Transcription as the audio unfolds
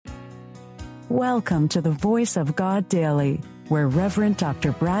Welcome to the Voice of God Daily, where Reverend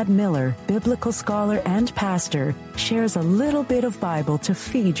Dr. Brad Miller, biblical scholar and pastor, shares a little bit of Bible to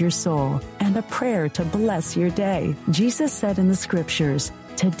feed your soul and a prayer to bless your day. Jesus said in the scriptures,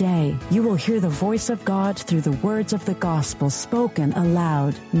 "Today you will hear the voice of God through the words of the gospel spoken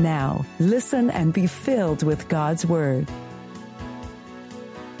aloud." Now, listen and be filled with God's word.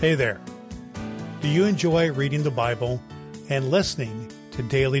 Hey there. Do you enjoy reading the Bible and listening to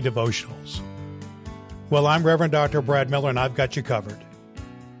daily devotionals? Well, I'm Reverend Dr. Brad Miller, and I've got you covered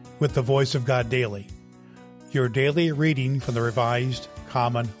with the Voice of God Daily, your daily reading from the Revised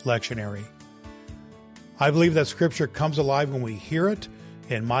Common Lectionary. I believe that Scripture comes alive when we hear it,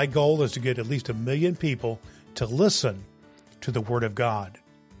 and my goal is to get at least 1 million people to listen to the Word of God.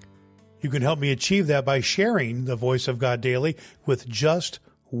 You can help me achieve that by sharing the Voice of God Daily with just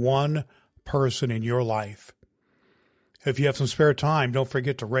one person in your life. If you have some spare time, don't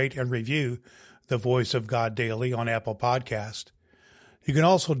forget to rate and review the Voice of God Daily on Apple Podcast. You can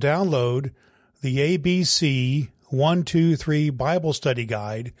also download the ABC 123 Bible Study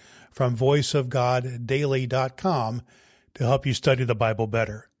Guide from voiceofgoddaily.com to help you study the Bible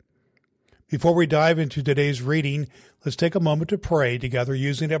better. Before we dive into today's reading, let's take a moment to pray together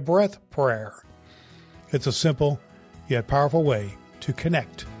using a breath prayer. It's a simple yet powerful way to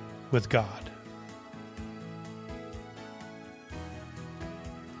connect with God.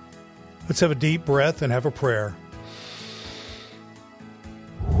 Let's have a deep breath and have a prayer.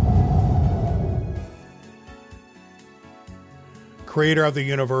 Creator of the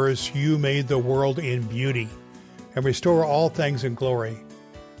universe, you made the world in beauty and restore all things in glory.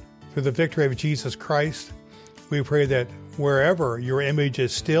 Through the victory of Jesus Christ, we pray that wherever your image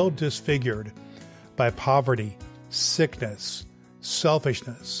is still disfigured by poverty, sickness,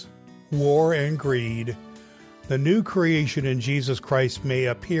 selfishness, war, and greed, the new creation in Jesus Christ may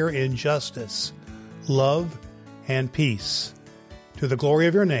appear in justice, love, and peace. To the glory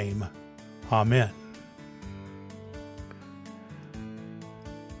of your name, Amen.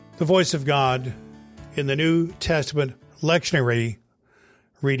 The Voice of God in the New Testament lectionary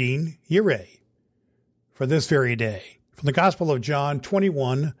reading, Yireh, for this very day. From the Gospel of John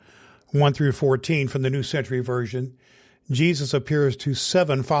 21, 1 through 14, from the New Century Version, Jesus appears to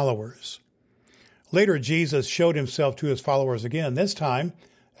 7 followers. Later, Jesus showed himself to his followers again, this time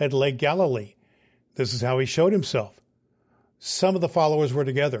at Lake Galilee. This is how he showed himself. Some of the followers were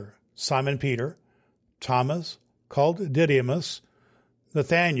together: Simon Peter, Thomas, called Didymus,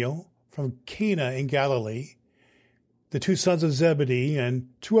 Nathanael from Cana in Galilee, the 2 sons of Zebedee, and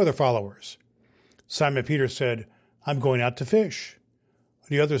 2 other followers. Simon Peter said, "I'm going out to fish."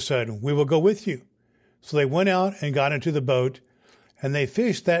 The others said, "We will go with you." So they went out and got into the boat, and they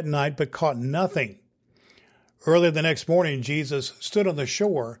fished that night but caught nothing. Early the next morning, Jesus stood on the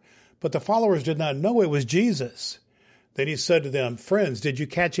shore, but the followers did not know it was Jesus. Then he said to them, "Friends, did you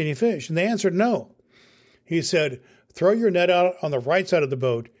catch any fish?" And they answered, "No." He said, "Throw your net out on the right side of the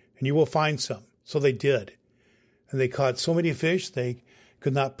boat, and you will find some." So they did. And they caught so many fish, they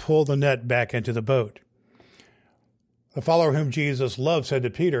could not pull the net back into the boat. The follower whom Jesus loved said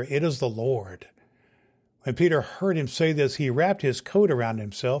to Peter, "It is the Lord." When Peter heard him say this, he wrapped his coat around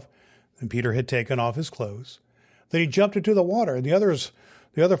himself, and Peter had taken off his clothes. Then he jumped into the water, and the other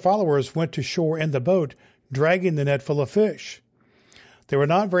followers went to shore in the boat, dragging the net full of fish. They were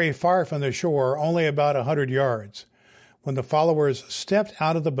not very far from the shore, only about 100 yards, when the followers stepped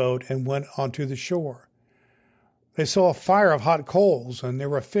out of the boat and went onto the shore. They saw a fire of hot coals, and there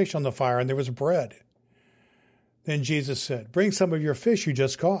were fish on the fire, and there was bread. Then Jesus said, "Bring some of your fish you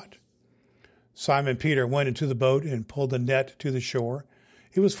just caught." Simon Peter went into the boat and pulled the net to the shore.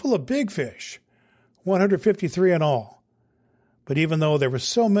 It was full of big fish, 153 in all. But even though there were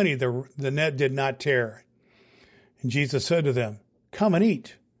so many, the net did not tear. And Jesus said to them, "Come and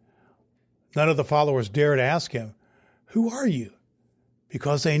eat." None of the followers dared ask him, "Who are you?"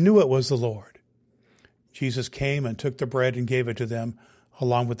 because they knew it was the Lord. Jesus came and took the bread and gave it to them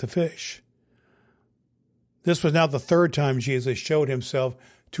along with the fish. This was now the 3rd time Jesus showed himself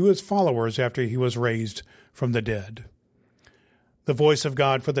to his followers after he was raised from the dead. The voice of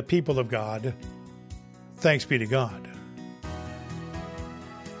God for the people of God. Thanks be to God.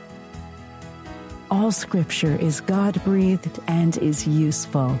 All Scripture is God-breathed and is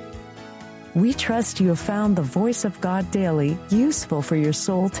useful. We trust you have found the Voice of God Daily useful for your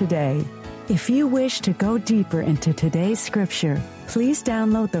soul today. If you wish to go deeper into today's Scripture, please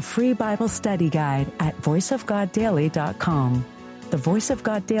download the free Bible study guide at voiceofgoddaily.com. The Voice of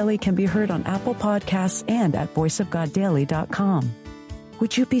God Daily can be heard on Apple Podcasts and at voiceofgoddaily.com.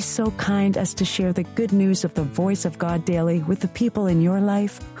 Would you be so kind as to share the good news of the Voice of God Daily with the people in your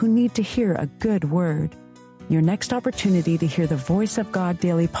life who need to hear a good word? Your next opportunity to hear the Voice of God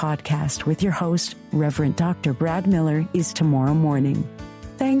Daily podcast with your host, Reverend Dr. Brad Miller, is tomorrow morning.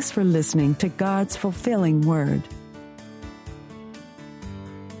 Thanks for listening to God's fulfilling Word.